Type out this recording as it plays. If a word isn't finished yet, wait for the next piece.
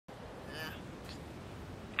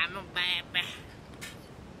among bebe.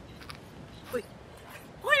 Uy!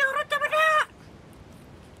 Uy! Urot na ba na?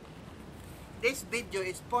 This video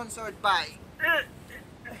is sponsored by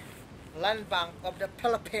Land Bank of the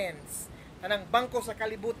Philippines. Anang bangko sa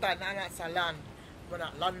kalibutan na nga sa land.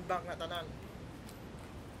 Muna, Land Bank na tanan.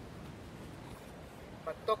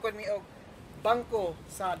 Pagtukod mi og bangko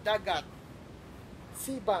sa dagat.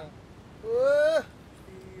 Sea Bank.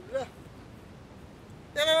 Sila.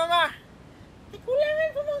 Tara mama!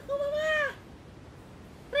 Ikulangan ko mo ko mama!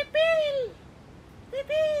 Refill!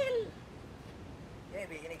 Refill! Yan,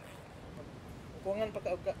 ini. Kuangan pa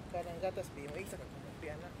ka ng gatas, bi. May isa ka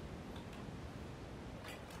kumapian na.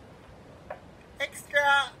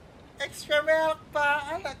 Extra milk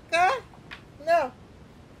pa, anak ka? No.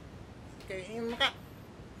 Okay, inom ka.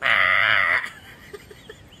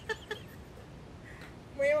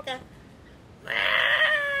 Umayaw ka.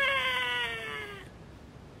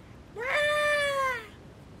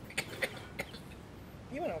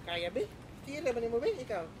 Hindi mo na kaya, be. Chyler ba ni mo, be?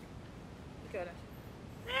 Ikaw. Ikaw na.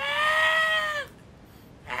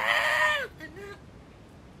 Anak.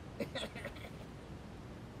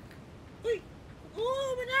 Uy!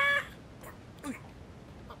 Oo, mana! Uy!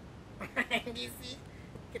 Gisi.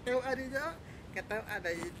 Katawa ada dito. Katawa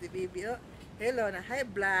ada si baby, oh. Hello na. Hi,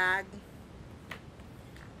 vlog.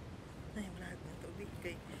 Hi, vlog. Ito, be.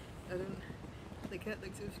 Kay,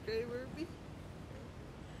 nag-subscriber, be.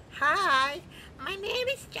 Hi! My name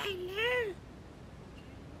is Chyler.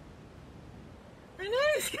 My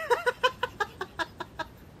name is...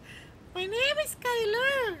 My name is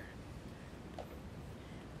Chyler.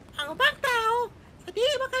 Ang ubang tao, sa di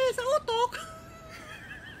ba kayo sa utok?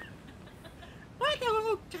 Why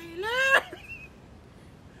tawag og Chyler?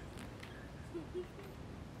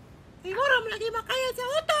 Siguro lagi makaya sa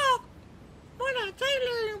utok. Muna,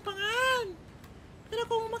 Chyler yung pangalan. Pero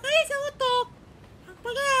kung makaya sa utok, ang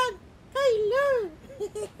pangalan, Chyler.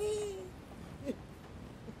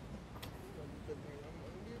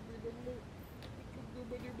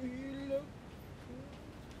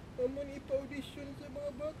 Naman ipa-audition sa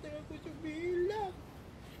mga bata ako sa bila.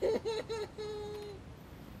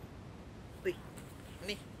 Uy,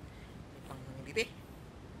 ini pang bibi.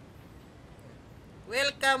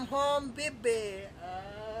 Welcome home, bibi.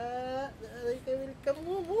 Welcome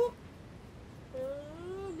home, oh.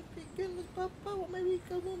 Bigyan mo papa. May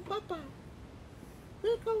welcome home, papa.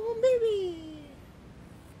 Welcome home, baby.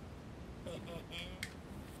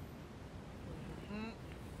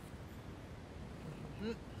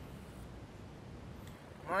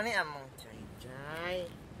 Ano ni among choy-choy?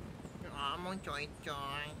 Among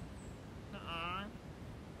choy-choy.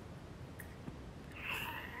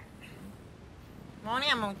 Ano ni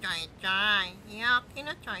among choy-choy? Iyakin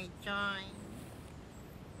na choy-choy.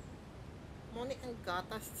 Ano ni ang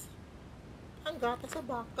gatas? Ang gatas sa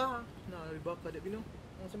baka. Na, baka, di bino?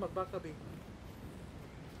 Ano sa magbaka, be?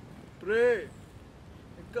 Pre!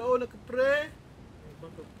 Ikaw na ka, pre!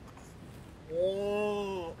 Baka.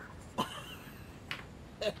 Oh!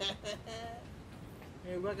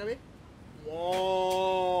 May baka, be?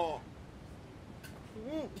 Wow!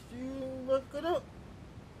 Siyong baka na.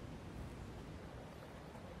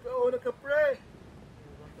 Ikaw na ka, pre!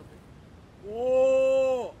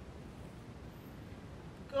 Oh!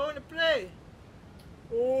 Ikaw na, pre!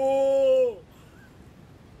 Oh!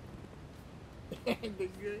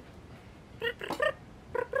 Dagay.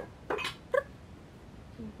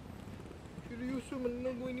 Seryoso man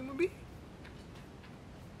na buhay ni mo, be?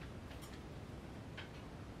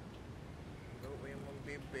 Gawin mong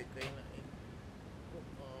bebe kayo na eh.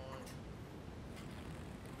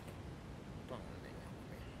 Pangalay nga,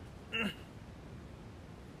 be.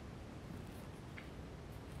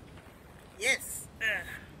 Yes!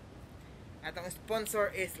 Atong sponsor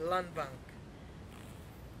is Land Bank.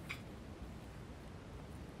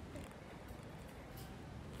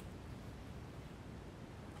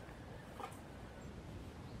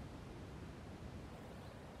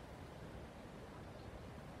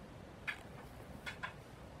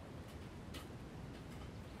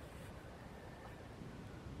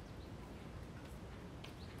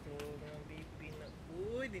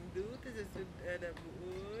 Uy, dinduta sa sudada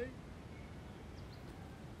buoy.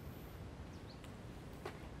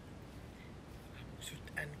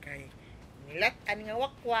 Sudan kay nilat-an nga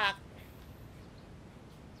wakwak.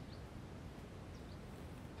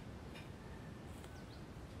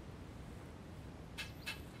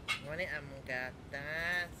 Ngani among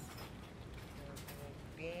gatas.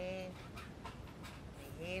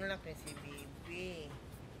 Nahilak na si Bibi.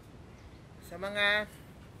 Sa mga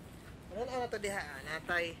ano to diha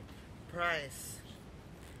natay price.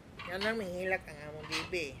 Yan lang mihilak ang among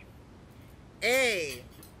bibi. A.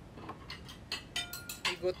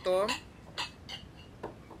 gutom?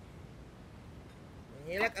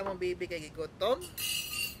 Manghilak among bibi kay gigutom?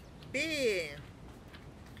 B.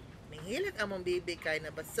 Manghilak among bibi kay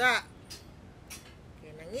nabasa.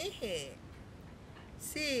 Kay nangihi.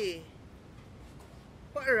 C.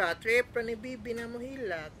 Para trip ra ni bibi na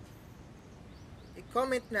mohilak.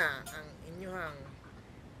 I-comment na ang inyong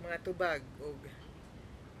mga tubag o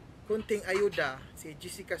kunting ayuda. Si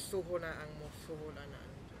Jessica Suho na ang musuho na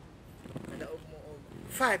nadaog mo og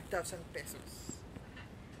 5,000 pesos.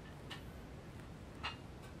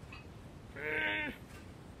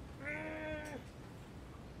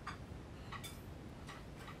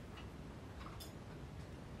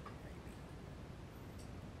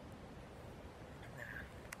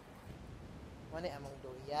 Mani among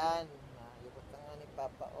duyan na yubot nga ni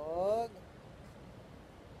Papa og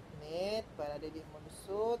net para dili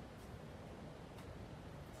malusot.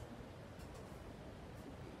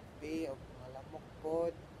 Bibi og malamok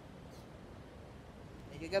pod.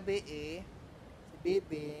 Ay gabi si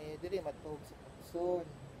Bibi dili matug sa pagsun.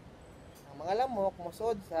 Ang mga lamok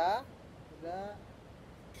mosod sa wala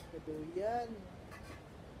kaduyan.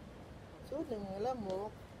 So ang mga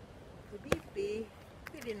lamok si Bibi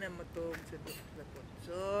pwede na matug sa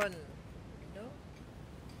pagsun. No?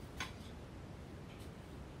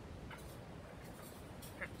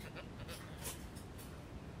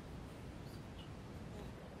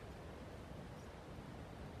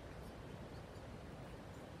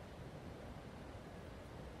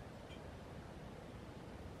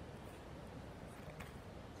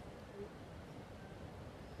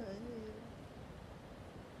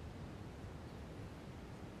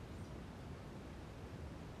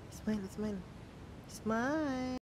 Smile, smile. Smile.